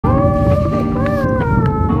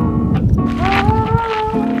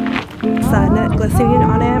glistening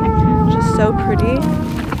on it, just so pretty.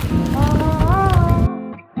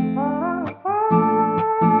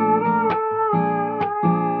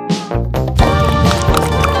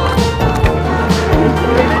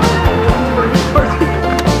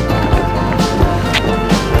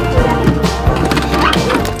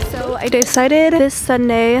 I decided this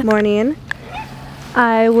Sunday morning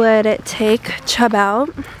I would take Chubb out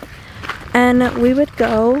and we would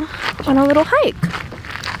go on a little hike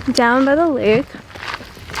down by the lake.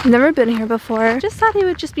 I've never been here before. Just thought it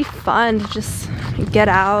would just be fun to just get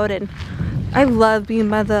out, and I love being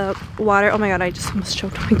by the water. Oh my god, I just almost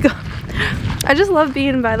choked. Oh my god. I just love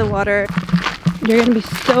being by the water. You're gonna be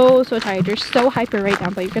so tired. You're so hyper right now,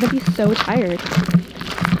 but you're gonna be so tired.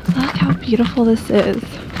 Look how beautiful this is.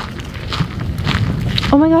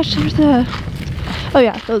 Oh my gosh, there's a... Oh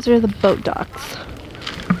yeah, those are the boat docks.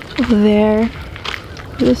 Over there,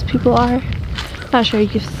 where those people are. Not sure you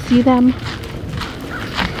can see them.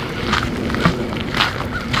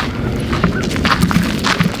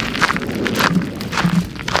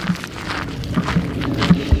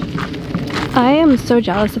 I am so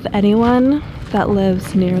jealous of anyone that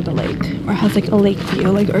lives near the lake or has like a lake view.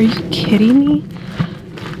 Like, are you kidding me?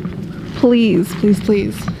 Please, please,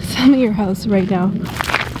 please, send me your house right now.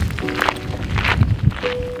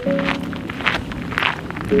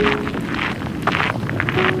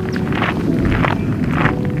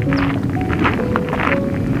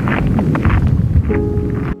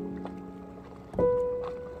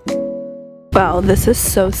 Wow, this is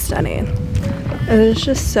so stunning. It is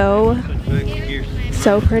just so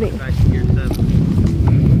pretty.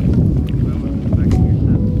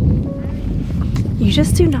 You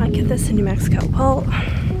just do not get this in New Mexico. Well,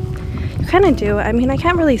 you kind of do. I mean, I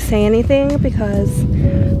can't really say anything because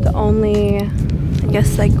the only, I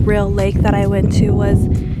guess, like real lake that I went to was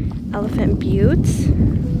Elephant Butte,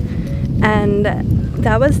 and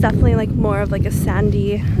that was definitely like more of like a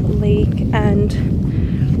sandy lake, and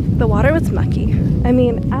the water was mucky. I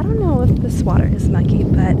mean, I don't know if this water is mucky,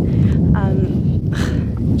 but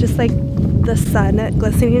just like the sun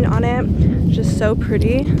glistening on it, just so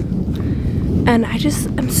pretty. And I just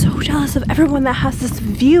am so jealous of everyone that has this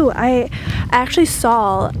view. I actually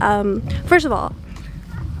saw, first of all,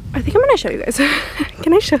 I think I'm gonna show you guys.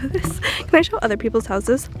 Can I show this? Can I show other people's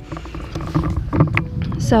houses?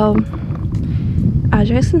 So, as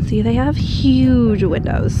you guys can see, they have huge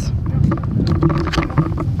windows.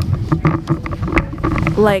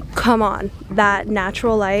 Like, come on, that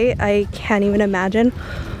natural light, I can't even imagine.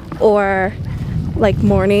 Or like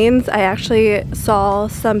mornings, I actually saw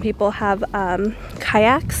some people have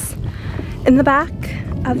kayaks in the back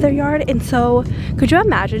of their yard. And so could you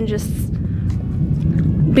imagine just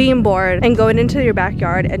being bored and going into your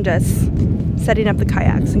backyard and just setting up the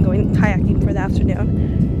kayaks and going kayaking for the afternoon?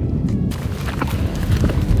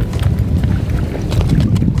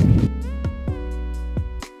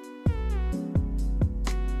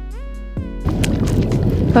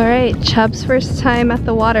 Alright, Chubb's first time at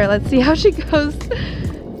the water. Let's see how she goes.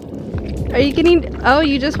 Are you getting... Oh,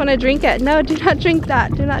 you just want to drink it. No, do not drink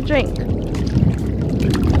that. Do not drink.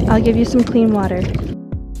 I'll give you some clean water.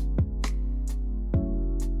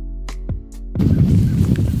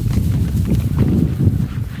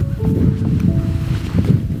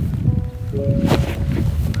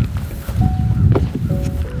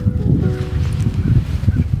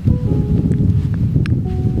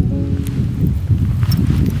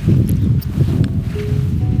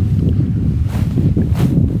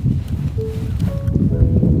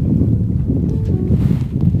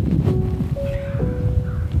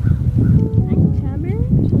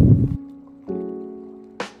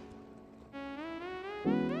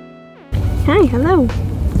 Hi, hello.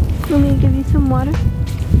 Want me to give you some water?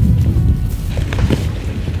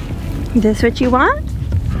 Is this what you want?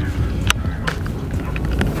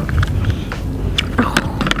 Oh.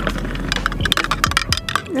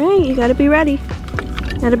 Alright, you gotta be ready.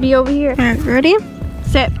 Gotta be over here. Alright, ready?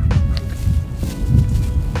 Sit.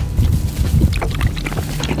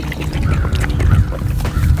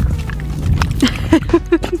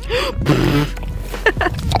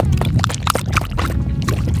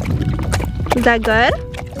 Is that good?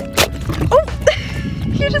 Oh!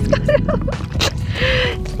 You just got it out.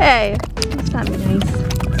 Hey, that's not nice.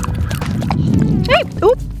 Hey!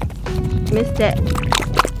 Oop! Missed it.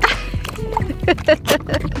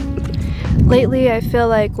 Lately, I feel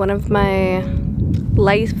like one of my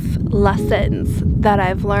life lessons that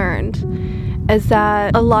I've learned is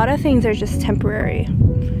that a lot of things are just temporary.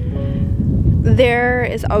 There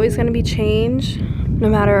is always going to be change, no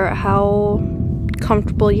matter how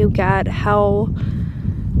comfortable you get, how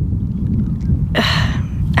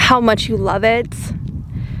how much you love it,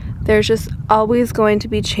 there's just always going to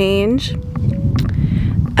be change.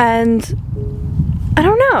 And I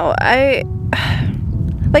don't know,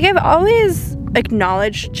 I've always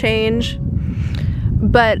acknowledged change,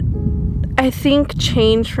 but I think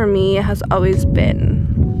change for me has always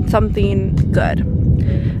been something good.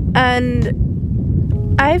 And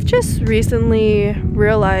I've just recently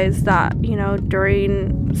realized that, you know,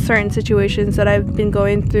 during certain situations that I've been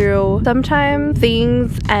going through, sometimes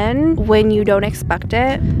things end when you don't expect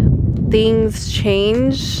it. Things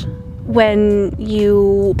change when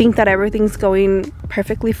you think that everything's going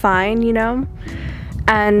perfectly fine, you know?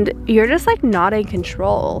 And you're just like not in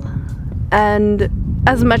control. And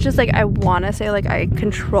as much as like I want to say like I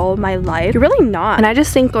control my life, you're really not. And I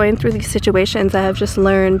just think going through these situations, I have just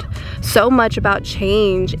learned so much about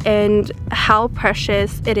change and how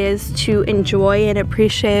precious it is to enjoy and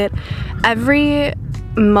appreciate every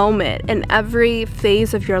moment and every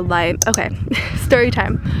phase of your life. Okay, story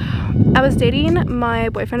time. I was dating my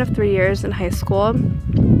boyfriend of 3 years in high school,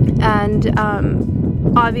 and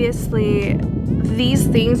obviously these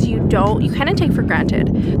things you kind of take for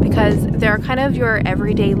granted because they're kind of your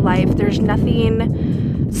everyday life. There's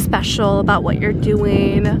nothing special about what you're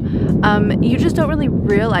doing. You just don't really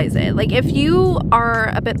realize it. Like if you are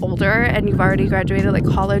a bit older and you've already graduated like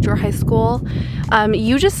college or high school,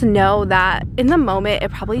 you just know that in the moment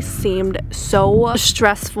it probably seemed so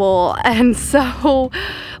stressful and so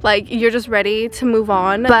like you're just ready to move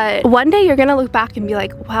on. But one day you're gonna look back and be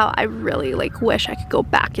like, wow, I really like wish I could go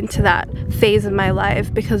back into that phase of my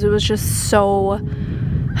life because it was just so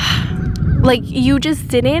like you just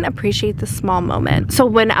didn't appreciate the small moment. So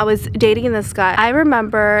when I was dating this guy, I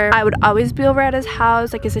remember I would always be over at his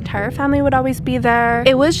house, like his entire family would always be there.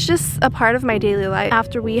 It was just a part of my daily life.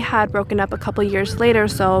 After we had broken up a couple years later,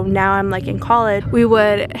 so now I'm like in college, we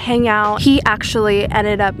would hang out. He actually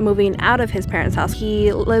ended up moving out of his parents' house.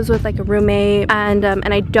 He lives with like a roommate, and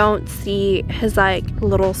I don't see his like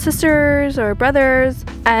little sisters or brothers,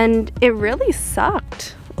 and it really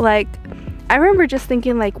sucked. Like I remember just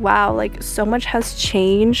thinking like, wow, like so much has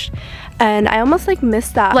changed, and I almost like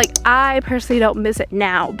missed that. Like I personally don't miss it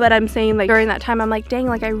now, but I'm saying like during that time I'm like, dang,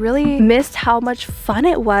 like I really missed how much fun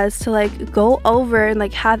it was to like go over and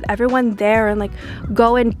like have everyone there and like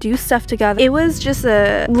go and do stuff together. It was just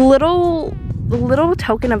a little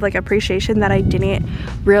token of like appreciation that I didn't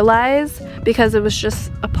realize because it was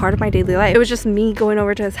just a part of my daily life. It was just me going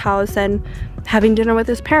over to his house and having dinner with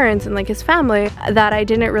his parents and like his family that I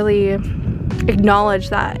didn't really acknowledge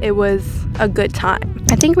that it was a good time.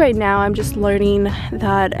 I think right now I'm just learning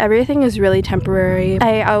that everything is really temporary.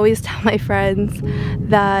 I always tell my friends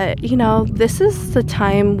that, you know, this is the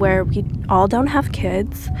time where we all don't have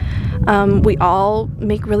kids. We all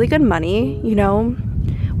make really good money, you know.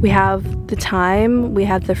 We have the time, we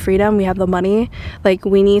have the freedom, we have the money. Like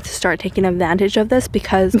we need to start taking advantage of this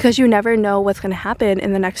because you never know what's gonna happen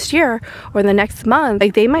in the next year or the next month.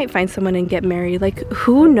 Like they might find someone and get married. Like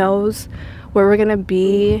who knows where we're gonna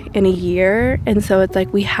be in a year. And so it's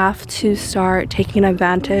like we have to start taking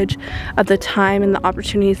advantage of the time and the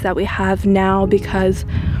opportunities that we have now because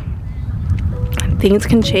things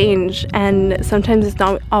can change and sometimes it's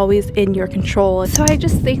not always in your control. So I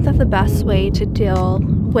just think that the best way to deal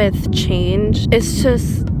with change is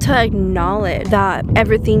just to acknowledge that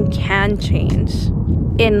everything can change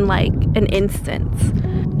in like an instant.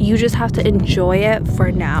 You just have to enjoy it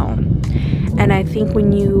for now. And I think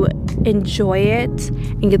when you enjoy it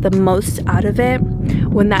and get the most out of it,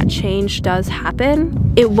 when that change does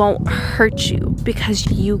happen, it won't hurt you because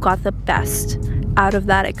you got the best out of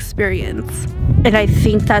that experience. And I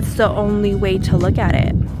think that's the only way to look at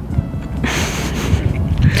it.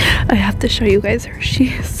 I have to show you guys her. She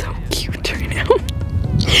is so cute right now.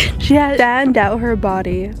 She has fanned out her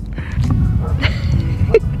body.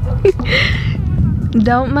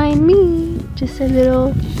 Don't mind me. Just a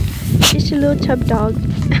little chub dog.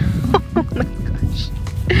 Oh my gosh.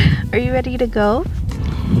 Are you ready to go?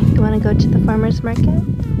 You want to go to the farmer's market?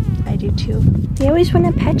 I do too. They always want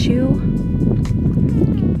to pet you.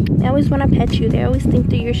 They always want to pet you. They always think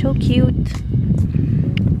that you're so cute.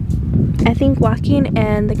 I think walking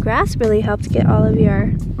and the grass really helped get all of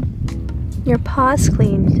your paws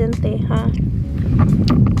clean, didn't they, huh?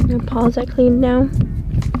 Your paws are clean now?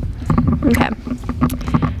 Okay.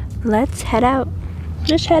 Let's head out.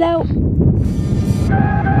 Just head out.